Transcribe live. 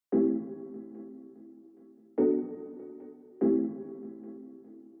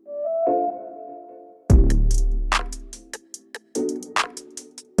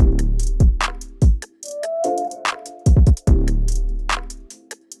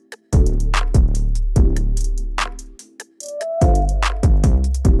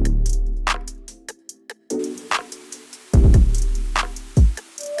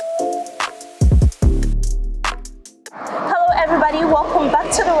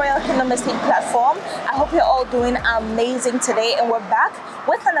Royal Kingdom Estate platform. I hope you're all doing amazing today, and we're back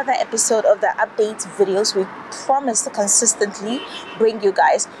with another episode of the update videos we promise to consistently bring you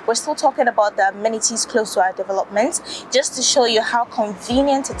guys. We're still talking about the amenities close to our development, just to show you how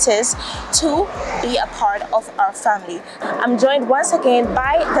convenient it is to be a part of our family. I'm joined once again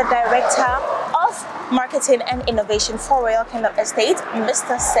by the Director of Marketing and Innovation for Royal Kingdom Estate,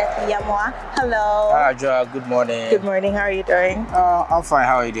 Mr. Seth Yamwa. Hello. Hi, Joa. Good morning. Good morning. How are you doing? I'm fine.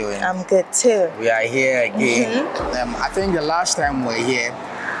 How are you doing? I'm good too. We are here again. I think the last time we were here,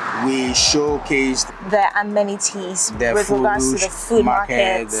 we showcased the amenities the with regards to the food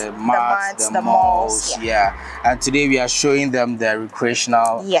market, the marts, the malls. Yeah. And today we are showing them the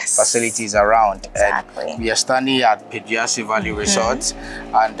recreational facilities around. Exactly. And we are standing at Pediasi Valley Resort,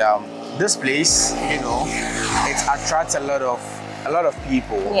 and this place, you know, it attracts a lot of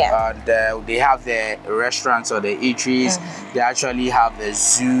people. And they have the restaurants or the eateries. They actually have the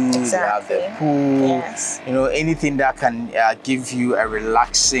zoo. They have the pool. You know, anything that can give you a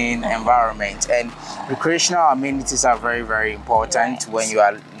relaxing environment. And recreational amenities are very, very important when you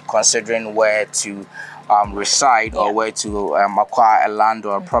are considering where to reside or where to acquire a land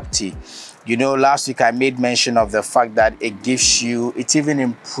or a property. You know, last week I made mention of the fact that it gives you, it even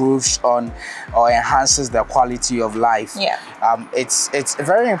improves on or enhances the quality of life. It's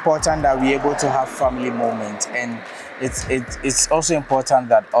very important that we're able to have family moments, and it's also important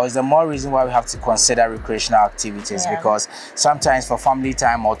that, or is the more reason why we have to consider recreational activities, because sometimes for family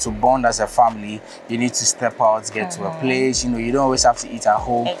time or to bond as a family, you need to step out, get to a place. You know, you don't always have to eat at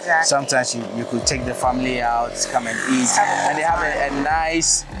home. Sometimes you could take the family out, come and eat, and they have a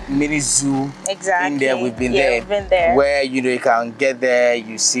nice mini zoo in there. We've been there, where you know you can get there,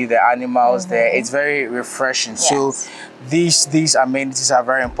 you see the animals there. It's very refreshing. So these amenities are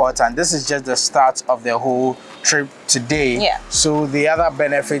very important. This is just the start of the whole trip today. So the other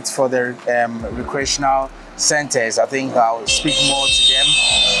benefits for the recreational centers, I think I'll speak more to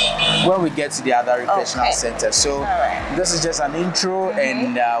them when we get to the other recreational centers. So this is just an intro,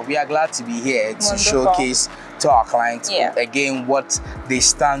 and we are glad to be here to showcase to our clients again what they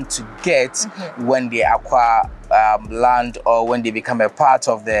stand to get when they acquire land or when they become a part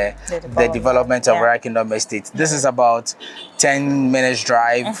of the development of Royal Kingdom Estate. This is about 10 minutes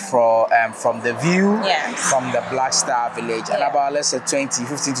drive from the view from the Black Star Village, and about, let's say, 15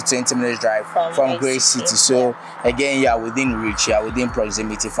 to 20 minutes drive from Grey City. So again, you are within reach, you are within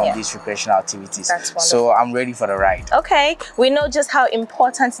proximity from these recreational activities. So I'm ready for the ride. Okay, we know just how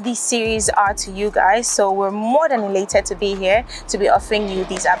important these series are to you guys, so we're more than elated to be here to be offering you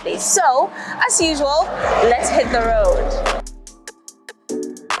these updates. So as usual, let's hit the road.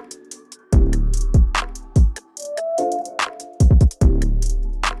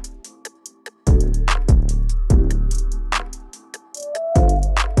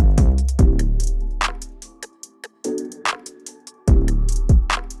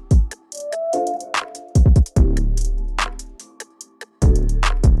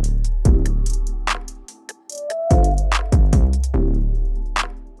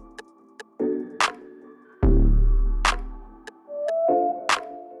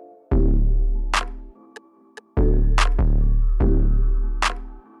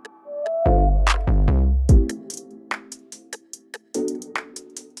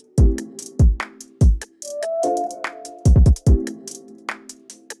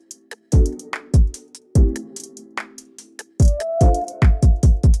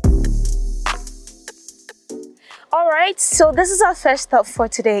 Alright, so this is our first stop for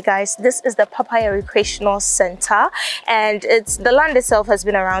today, guys. This is the Papaya Recreational Center, and the land itself has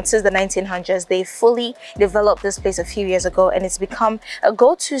been around since the 1900s. They fully developed this place a few years ago, and it's become a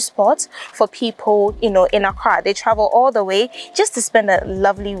go-to spot for people, you know, in Accra. They travel all the way just to spend a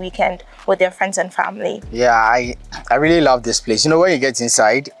lovely weekend with their friends and family. Yeah, I really love this place. You know, when you get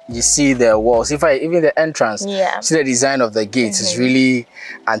inside, you see the walls, even the entrance, see the design of the gates is really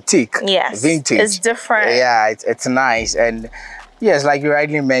antique, vintage. It's different. Yeah, it's nice. And yes, like you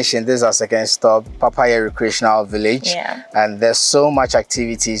rightly mentioned, this is our second stop, Papaya Recreational Village, and there's so much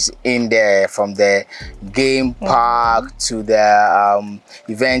activities in there, from the game park to the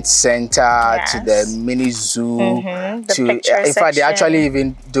event center to the mini zoo to in fact they're actually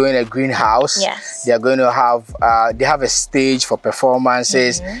even doing a greenhouse. They're going to have they have a stage for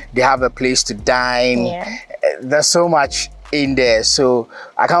performances, they have a place to dine. There's so much in there, so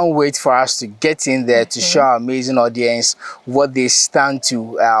I can't wait for us to get in there to show our amazing audience what they stand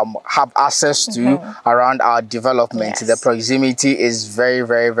to have access to around our development. The proximity is very,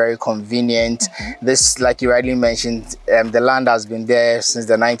 very, very convenient. This, like you rightly mentioned, the land has been there since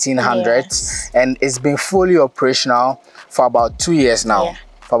the 1900s and it's been fully operational for about 2 years now.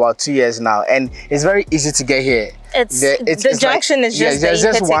 for about 2 years now, and it's very easy to get here. The junction is just there's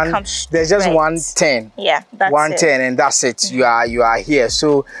just 110. Yeah, that's 110, and that's it. You are here.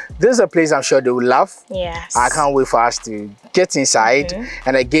 So this is a place I'm sure they will love. Yes, I can't wait for us to get inside.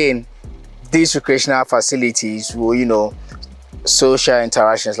 And again, these recreational facilities will, you know, social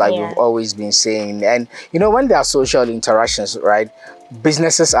interactions, like we've always been saying. And you know, when there are social interactions, right,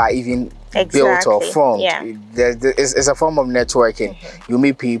 businesses are even built or formed. It's a form of networking. You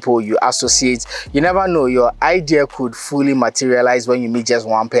meet people, you associate. You never know, your idea could fully materialize when you meet just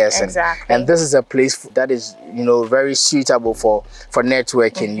one person. And this is a place that is, you know, very suitable for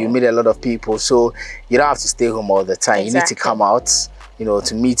networking. You meet a lot of people, so you don't have to stay home all the time. You need to come out, you know,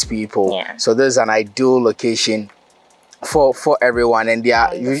 to meet people. So this is an ideal location for everyone, and they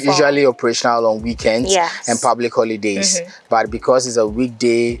are usually operational on weekends and public holidays. But because it's a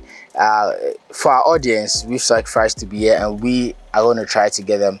weekday, for our audience, we've sacrificed to be here, and we are going to try to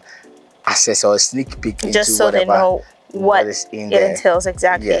get them access or a sneak peek into just so they know what is in it entails.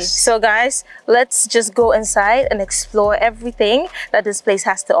 So guys, let's just go inside and explore everything that this place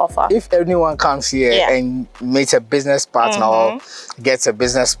has to offer. If anyone comes here and meets a business partner or gets a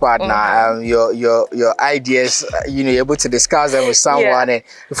business partner, your ideas, you know, you're able to discuss them with someone, and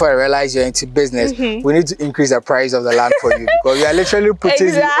before I realize you're into business, we need to increase the price of the land for you, because we are literally putting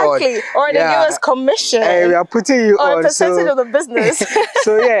you on. Or they give us commission. Hey, we are putting you on. Or a percentage of the business.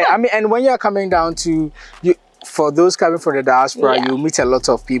 So yeah, I mean, and when you're coming down to for those coming from the diaspora, you meet a lot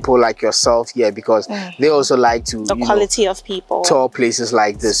of people like yourself here, because they also like to the quality of people tour places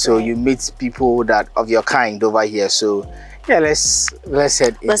like this. So you meet people that of your kind over here. So yeah, let's head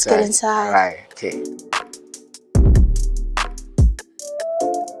inside. Let's get inside. Right. Okay.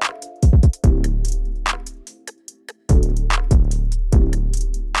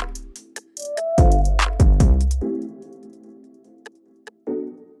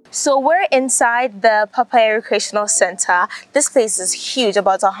 So we're inside the Papaya Recreational Center. This place is huge,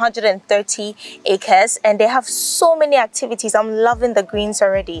 about 130 acres, and they have so many activities. I'm loving the greens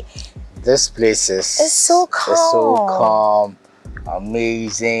already. This place is so calm.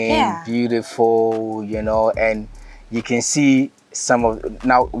 Amazing, beautiful, you know, and you can see some of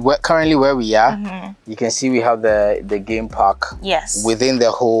now currently where we are. You can see we have the game park within the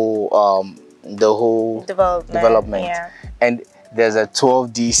whole development. And there's a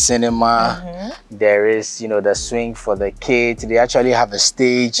 12D cinema. There is, you know, the swing for the kids. They actually have a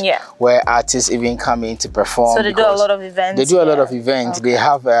stage where artists even come in to perform. So they do a lot of events. They do a lot of events. They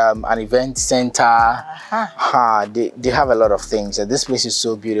have an event center. They have a lot of things. And this place is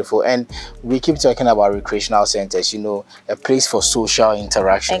so beautiful. And we keep talking about recreational centers, you know, a place for social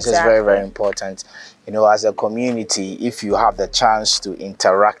interactions. It's very, very important. You know, as a community, if you have the chance to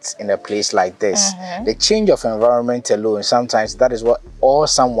interact in a place like this, the change of environment alone, sometimes that is what all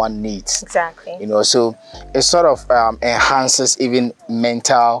someone needs. You know, so it sort of enhances even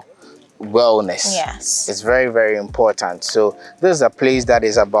mental wellness. It's very, very important. So this is a place that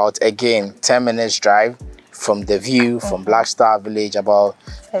is about, again, 10 minutes drive from the view, from Black Star Village, about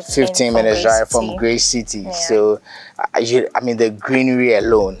 15 minutes drive from Grey City. So I mean, the greenery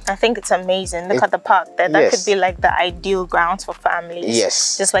alone, I think it's amazing. Look at the park there. That could be like the ideal grounds for families.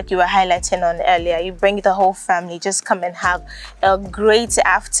 Just like you were highlighting on earlier, you bring the whole family, just come and have a great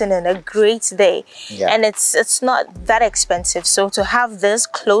afternoon, a great day. And it's not that expensive. So to have this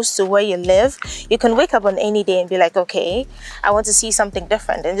close to where you live, you can wake up on any day and be like, okay, I want to see something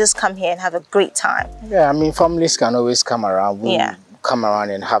different, and just come here and have a great time. I mean, families can always come around. Come around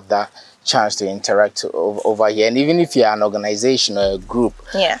and have that chance to interact over here. And even if you're an organization or a group,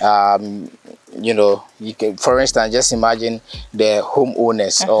 you know, you can, for instance, just imagine the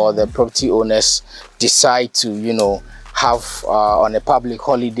homeowners or the property owners decide to, you know, have on a public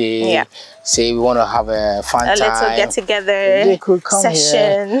holiday, say we want to have a fun time, little get-together, they could come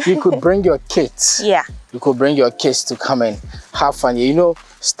session here. You could bring your kids. You could bring your kids to come and have fun. You know,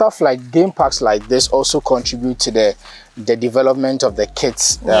 stuff like game parks like this also contribute to the development of the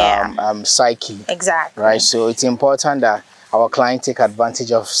kids' psyche. Right? So it's important that our clients take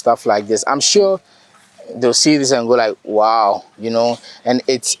advantage of stuff like this. I'm sure they'll see this and go like, wow, you know, and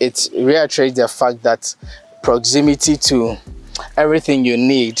it reiterates the fact that proximity to everything you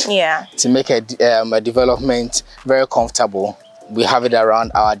need to make a development very comfortable. We have it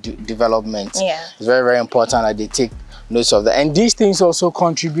around our development. It's very, very important that they take notes of that. And these things also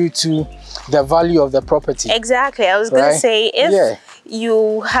contribute to the value of the property. I was going to say, if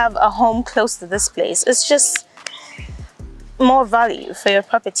you have a home close to this place, it's just more value for your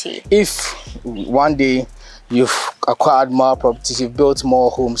property. If one day you've acquired more properties, you've built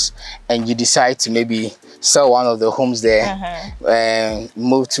more homes, and you decide to maybe sell one of the homes there, and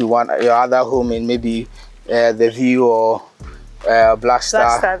move to your other home in maybe the View or Black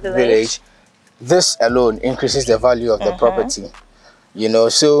Star Village. This alone increases the value of the property, you know.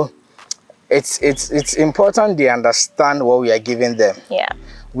 So it's important they understand what we are giving them. Yeah,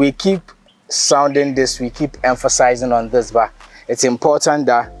 we keep sounding this, we keep emphasizing on this, but it's important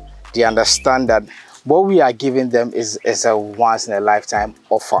that they understand that what we are giving them is a once in a lifetime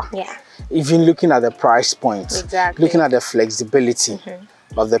offer. Yeah, even looking at the price point, looking at the flexibility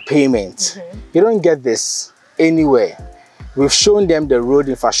of the payment, you don't get this anywhere. We've shown them the road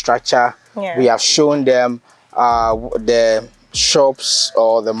infrastructure. We have shown them the shops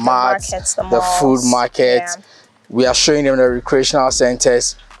or the marts, the food market. We are showing them the recreational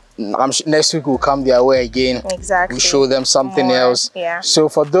centers. Next week we'll come their way again. We'll show them something else. So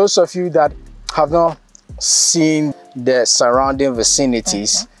for those of you that have not seen the surrounding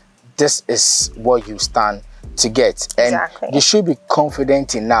vicinities, this is what you stand to get. And you should be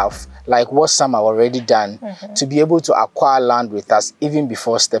confident enough, like what some have already done, to be able to acquire land with us even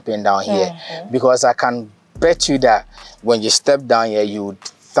before stepping down here. Because I can bet you that when you step down here, you would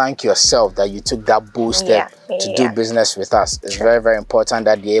thank yourself that you took that bold step to do business with us. It's very, very important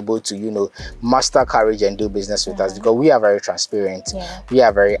that you're able to, you know, master courage and do business with us, because we are very transparent. We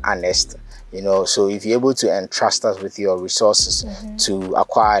are very honest, you know. So if you're able to entrust us with your resources to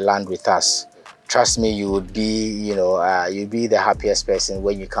acquire land with us, trust me, you would be, you know, you'll be the happiest person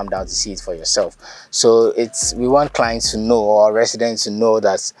when you come down to see it for yourself. So we want clients to know, or residents to know,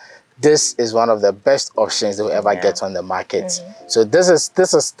 that this is one of the best options they'll ever get on the market. So this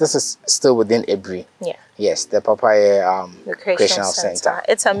is still within Ebri. Yes, the Papaya Recreational Center.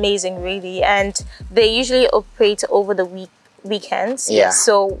 It's amazing, really, and they usually operate over the weekends.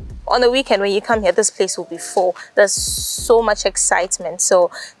 So on the weekend when you come here, this place will be full. There's so much excitement. So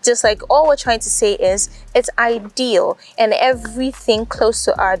just like all we're trying to say is, it's ideal, and everything close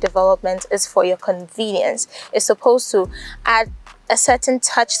to our development is for your convenience. It's supposed to add a certain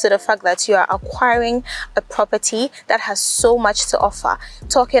touch to the fact that you are acquiring a property that has so much to offer.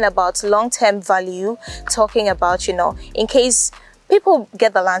 Talking about long-term value, talking about, you know, in case people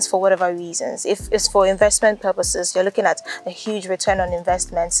get the lands for whatever reasons, if it's for investment purposes, you're looking at a huge return on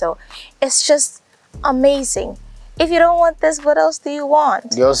investment. So it's just amazing. If you don't want this, what else do you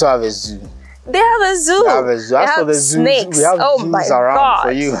want? You also have a zoo. They have a zoo. They have a zoo. As for the snakes. We have zoos around God.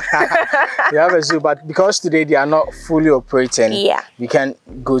 for you. We have a zoo, but because today they are not fully operating, we can't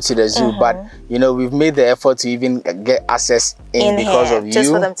go to the zoo. But you know, we've made the effort to even get access in because here, of you, just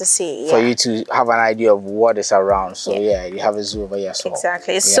for them to see, for you to have an idea of what is around. So you have a zoo over here. So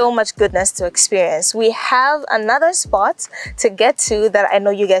it's so much goodness to experience. We have another spot to get to that I know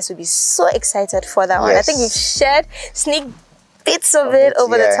you guys will be so excited for that one. I think we've shared sneak bits of it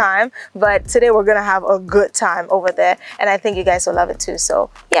over the time, but today we're gonna have a good time over there, and I think you guys will love it too.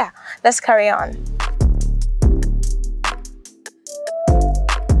 So yeah, let's carry on.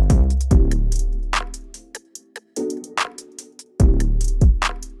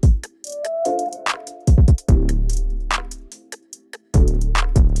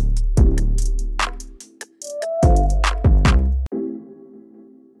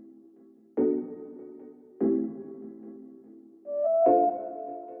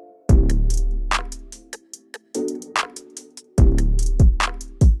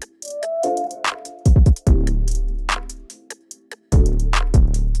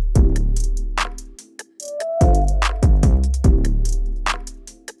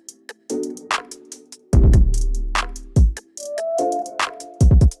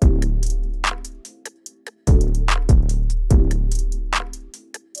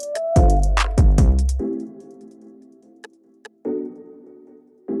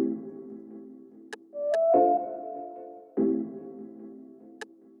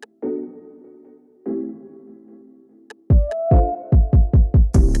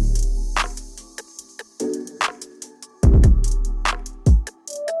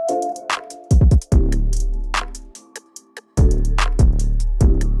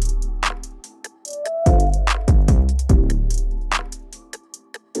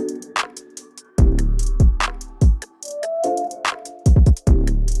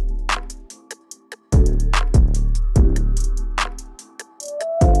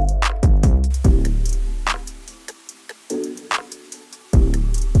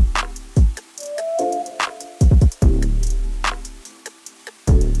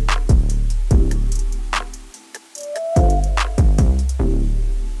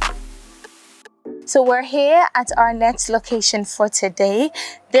 So we're here at our next location for today.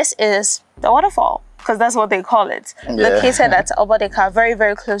 This is the waterfall. because that's what they call it. Located at Obodeka, very,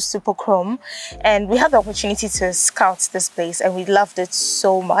 very close to Pokrom. And we had the opportunity to scout this place and we loved it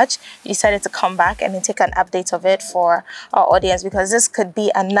so much. We decided to come back and then take an update of it for our audience, because this could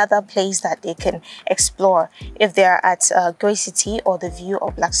be another place that they can explore if they're at Grey City or the View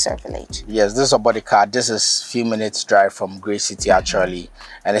or Black Star Village. Yes, this is Obodeka. This is a few minutes drive from Grey City actually.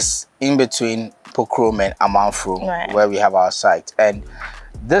 And it's in between Pokrom and Amanfro, where we have our site. And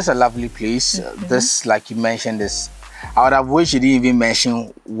this is a lovely place. This, like you mentioned, this I would have wished you didn't even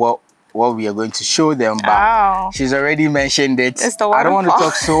mention what we are going to show them, but she's already mentioned it. I don't want to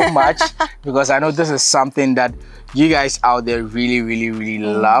talk so much because I know this is something that you guys out there really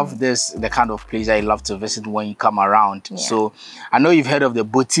love. This the kind of place I love to visit when you come around. So I know you've heard of the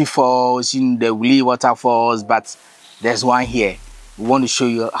Boti Falls, you know, the Willy Waterfalls, but there's one here. We want to show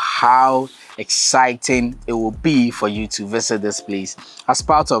you how exciting it will be for you to visit this place as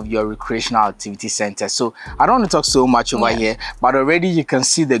part of your recreational activity center. So I don't want to talk so much over here, but already you can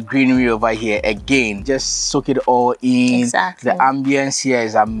see the greenery over here. Again, just soak it all in. The ambience here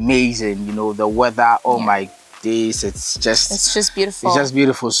is amazing. You know, the weather, oh my days, it's just beautiful. It's just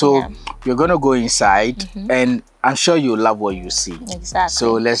beautiful. So you're gonna go inside and I'm sure you'll love what you see.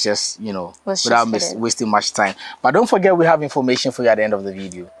 So let's just, you know, without wasting much time. But don't forget, we have information for you at the end of the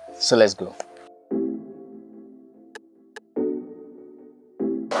video. So let's go.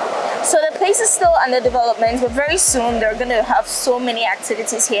 So the place is still under development, but very soon they're going to have so many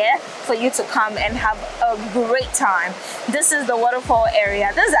activities here for you to come and have a great time. This is the waterfall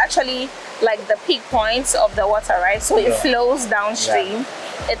area. This is actually like the peak points of the water, right? So it flows downstream.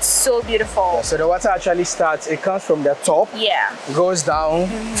 It's so beautiful. So the water actually starts, it comes from the top, goes down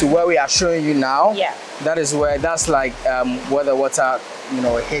to where we are showing you now. That is where, that's like where the water, you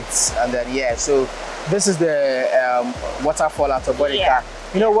know, hits, and then so this is the waterfall at Obodeka.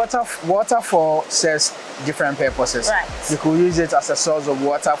 You know, waterfall serves different purposes. You could use it as a source of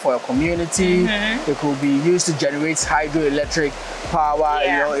water for a community. It could be used to generate hydroelectric power. You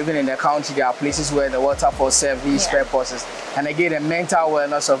know, even in the country, there are places where the waterfall serve these purposes. And again, the mental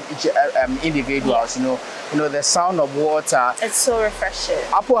wellness of each individuals. You know, the sound of water. It's so refreshing.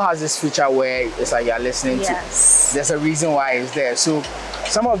 Apple has this feature where it's like you're listening to. There's a reason why it's there. So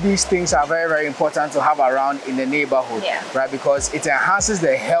some of these things are very important to have around in the neighborhood, right? Because it enhances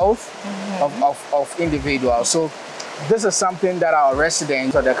the health of individuals. So this is something that our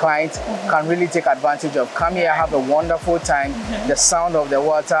residents or the clients can really take advantage of. Come here, have a wonderful time. The sound of the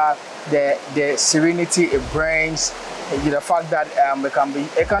water, the serenity it brings, the fact that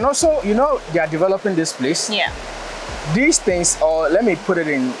it can also, you know, they are developing this place. These things, or let me put it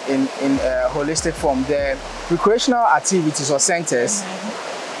in holistic form, the recreational activities or centers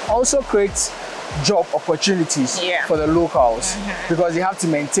also create job opportunities for the locals because they have to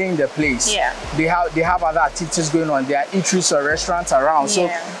maintain the place. They have other activities going on. There are eateries or restaurants around.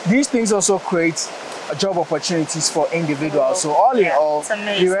 So these things also create job opportunities for individuals. So all in all,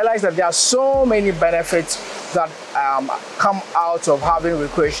 you realize that there are so many benefits that come out of having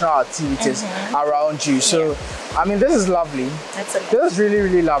recreational activities around you. So I mean, this is lovely. This is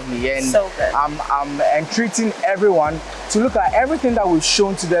really lovely, and so good. I'm entreating everyone to look at everything that we've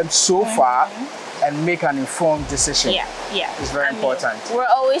shown to them so far and make an informed decision. It's very important. We're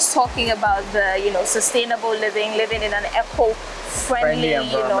always talking about the, you know, sustainable living in an eco-friendly,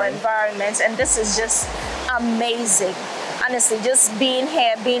 you know, environment, and this is just amazing. Honestly, just being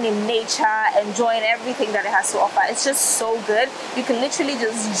here, being in nature, enjoying everything that it has to offer, it's just so good. You can literally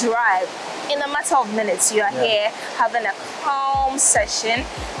just drive. In a matter of minutes, you are here having a calm session,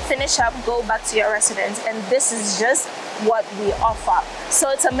 finish up, go back to your residence, and this is just what we offer. So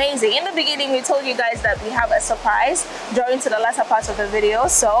it's amazing. In the beginning, we told you guys that we have a surprise during to the latter part of the video,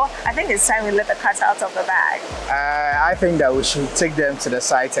 so I think it's time we let the cat out of the bag. I think that we should take them to the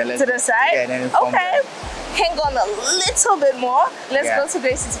site and to the site? And then inform them. Hang on a little bit more. Let's go to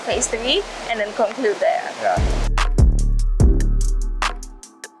Grey City Phase 3 and then conclude there.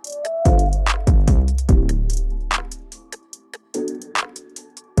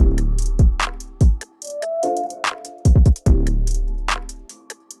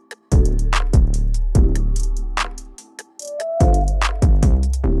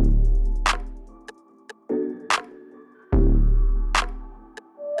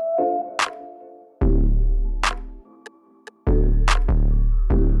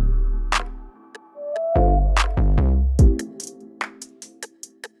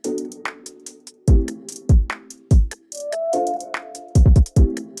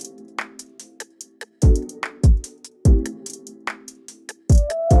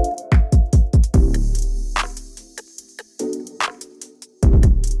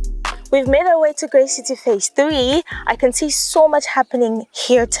 we've made our way to Great City Phase 3. I can see so much happening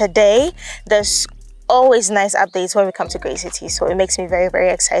here today. There's always nice updates when we come to Great City, so it makes me very, very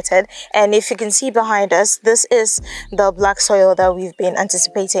excited. And if you can see behind us, this is the black soil that we've been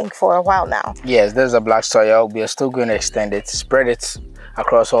anticipating for a while now. Yes, there's a black soil. We are still going to extend it, spread it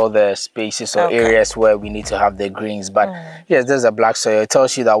across all the spaces or areas where we need to have the greens. But yes, there's a black soil. It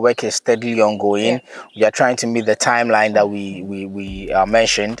tells you that work is steadily ongoing. We are trying to meet the timeline that we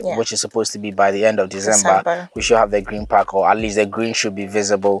mentioned, which is supposed to be by the end of December. We should have the green park, or at least the green should be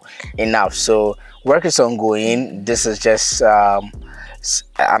visible enough. So work is ongoing. This is just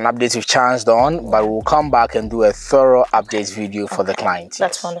an update we've chanced on, but we'll come back and do a thorough update video for the client.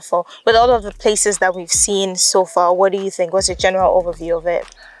 That's wonderful. With all of the places that we've seen so far, what do you think? What's your general overview of it?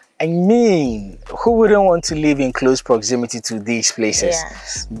 I mean, who wouldn't want to live in close proximity to these places?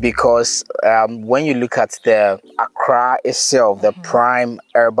 Yes. Because when you look at the Accra itself, the prime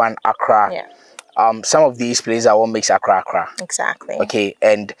urban Accra, some of these places are what makes Accra Accra. Exactly. Okay,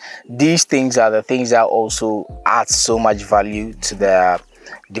 and these things are the things that also add so much value to the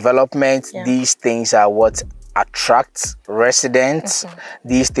development. These things are what attracts residents.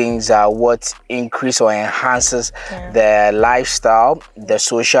 These things are what increase or enhances the lifestyle, the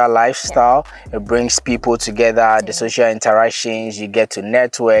social lifestyle. It brings people together, the social interactions. You get to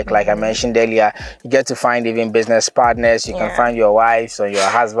network, like I mentioned earlier. You get to find even business partners. You can find your wives or your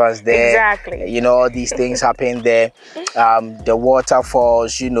husbands there. Exactly. You know, all these things happen there. The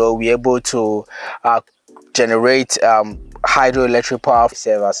waterfalls, you know, we're able to generate hydroelectric power,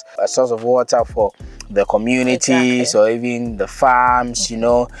 serve as a source of water for the communities or even the farms. You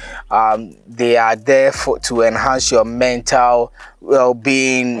know, they are there to enhance your mental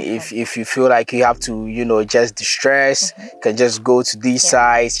well-being. If you feel like you have to, you know, just distress, you can just go to these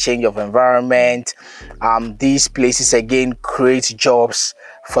sites, change of environment. These places again create jobs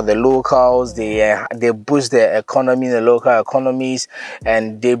for the locals. They boost the economy, the local economies,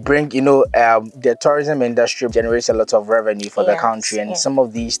 and they bring, you know, the tourism industry generates a lot of revenue for the country, and some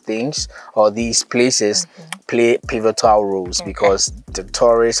of these things or these places play pivotal roles because the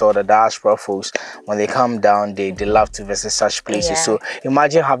tourists or the diaspora folks, when they come down, they love to visit such places. So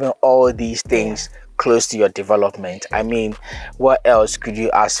imagine having all these things close to your development. I mean, what else could you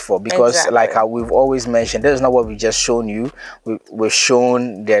ask for? Because like we've always mentioned, this is not what we've just shown you. We've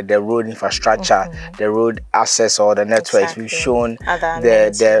shown the road infrastructure, the road access or the networks. We've shown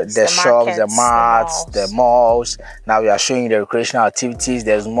the shops, the marts, the malls. Now we are showing you the recreational activities.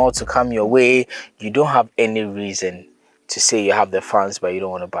 There's more to come your way. You don't have any reason to say you have the funds but you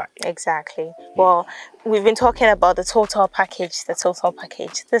don't want to buy. Exactly. Well, we've been talking about the total package.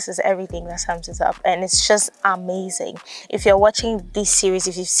 This is everything that sums it up, and it's just amazing. If you're watching this series,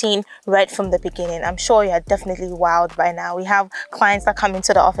 if you've seen right from the beginning, I'm sure you're definitely wowed by now. We have clients that come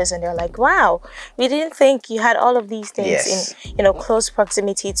into the office and they're like, wow, we didn't think you had all of these things in, you know, close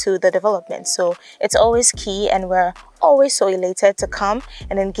proximity to the development. So it's always key, and we're always so elated to come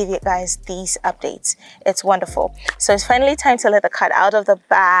and then give you guys these updates. It's wonderful. So it's finally time to let the cat out of the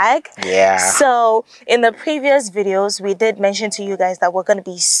bag. So in the previous videos, we did mention to you guys that we're going to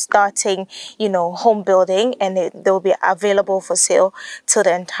be starting, you know, home building, and they'll be available for sale to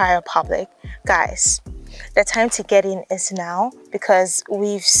the entire public. Guys, the time to get in is now, because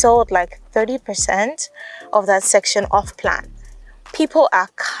we've sold like 30% of that section off plan. People are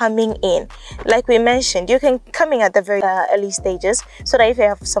coming in. Like we mentioned, you can come in at the very early stages, so that if you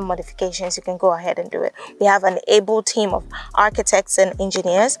have some modifications, you can go ahead and do it. We have an able team of architects and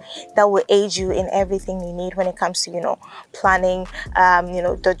engineers that will aid you in everything you need when it comes to, you know, planning, you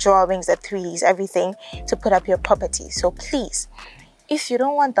know, the drawings, the 3Ds, everything to put up your property. So please, if you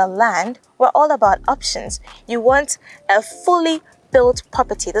don't want the land, we're all about options. You want a fully built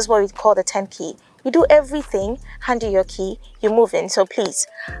property. This is what we call the 10 key. We do everything, hand you your key, you move in. So please,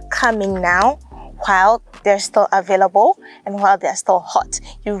 come in now while they're still available and while they're still hot.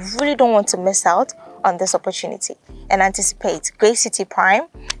 You really don't want to miss out on this opportunity. And anticipate, Great City Prime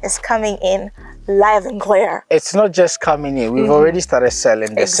is coming in live and clear. It's not just coming in. We've already started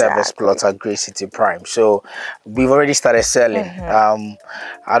selling the service plot at Great City Prime. So we've already started selling.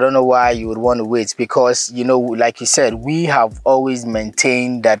 I don't know why you would want to wait, because, you know, like you said, we have always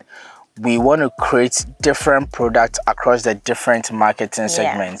maintained that we want to create different products across the different marketing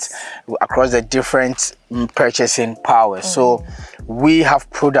segments, across the different purchasing powers. So we have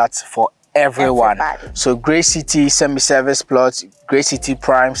products for everyone. So Great City semi-service plots, Great City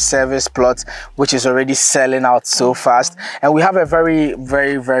Prime service plots, which is already selling out so fast, and we have a very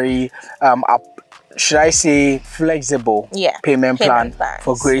should I say, flexible payment plan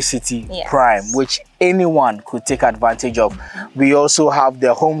for Grace City Prime, which anyone could take advantage of. We also have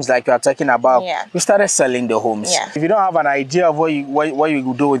the homes like you are talking about. We started selling the homes. If you don't have an idea of what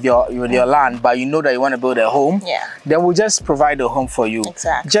you do with your land, but you know that you want to build a home, then we'll just provide a home for you.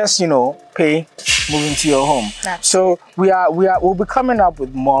 Just, you know, pay, move into your home. So we'll be coming up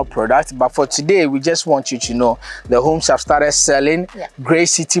with more products, but for today we just want you to know the homes have started selling.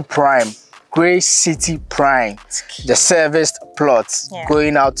 Grace City Prime. Grace City Prime, the serviced plots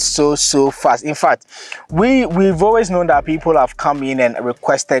going out so fast. In fact, we've always known that people have come in and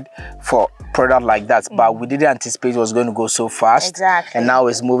requested for product like that, but we didn't anticipate it was going to go so fast. And now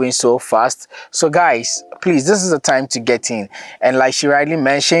it's moving so fast. So guys, please, this is the time to get in. And like she rightly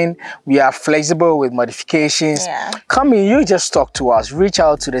mentioned, we are flexible with modifications. Come in, you just talk to us, reach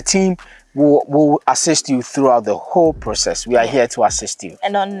out to the team. We'll assist you throughout the whole process. We are here to assist you.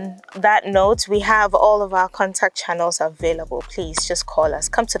 And on that note, we have all of our contact channels available. Please just call us,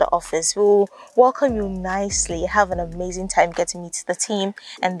 come to the office. We'll welcome you nicely, have an amazing time getting to meet the team,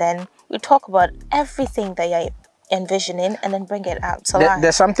 and then we'll talk about everything that you're envisioning and then bring it out to life.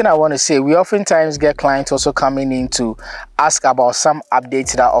 There's something I want to say. We oftentimes get clients also coming in to ask about some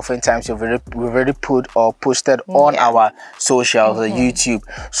updates that oftentimes we've already put or posted on our socials or YouTube.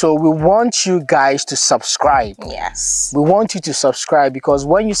 So we want you guys to subscribe. We want you to subscribe, because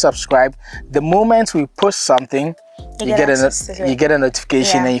when you subscribe, the moment we post something, you get a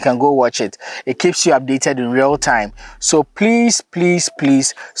notification and you can go watch it. It keeps you updated in real time. So please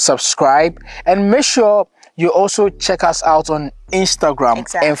subscribe, and make sure you also check us out on Instagram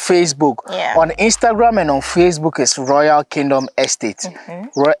and Facebook. On Instagram and on Facebook is Royal Kingdom Estate.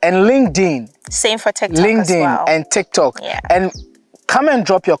 And LinkedIn. Same for TikTok as well. And TikTok. And come and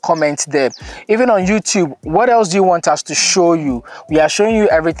drop your comments there. Even on YouTube, what else do you want us to show you? We are showing you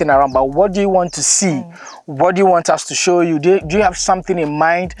everything around, but what do you want to see? What do you want us to show you? Do you have something in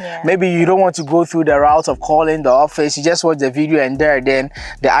mind? Maybe you don't want to go through the route of calling the office. You just watch the video and then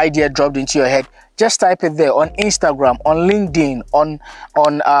the idea dropped into your head. Just type it there on Instagram, on LinkedIn,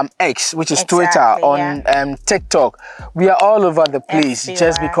 on X, which is Twitter, on TikTok. We are all over the place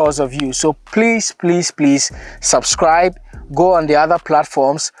just because of you. So please subscribe, go on the other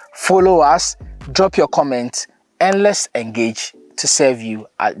platforms, follow us, drop your comments, and let's engage to serve you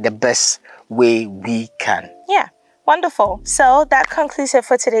at the best way we can. Wonderful. So that concludes it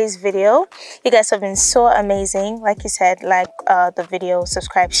for today's video. You guys have been so amazing. Like you said, like the video,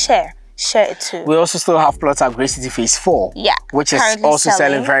 subscribe, share it too. We also still have plots at Grace City Phase 4, which is also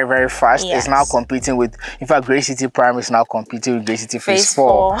selling very fast. It's now competing with, in fact, Grace City Prime is now competing with Grace City Phase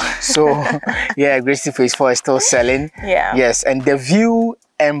 4. So Grace City Phase 4 is still selling. Yes, and the View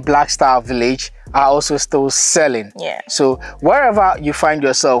and Black Star Village are also still selling. So wherever you find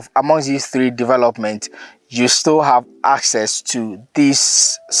yourself amongst these three developments, you still have access to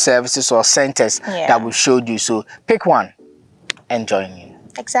these services or centers that we showed you. So pick one and join in.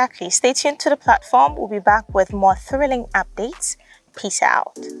 Exactly. Stay tuned to the platform. We'll be back with more thrilling updates. Peace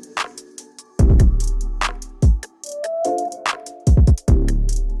out.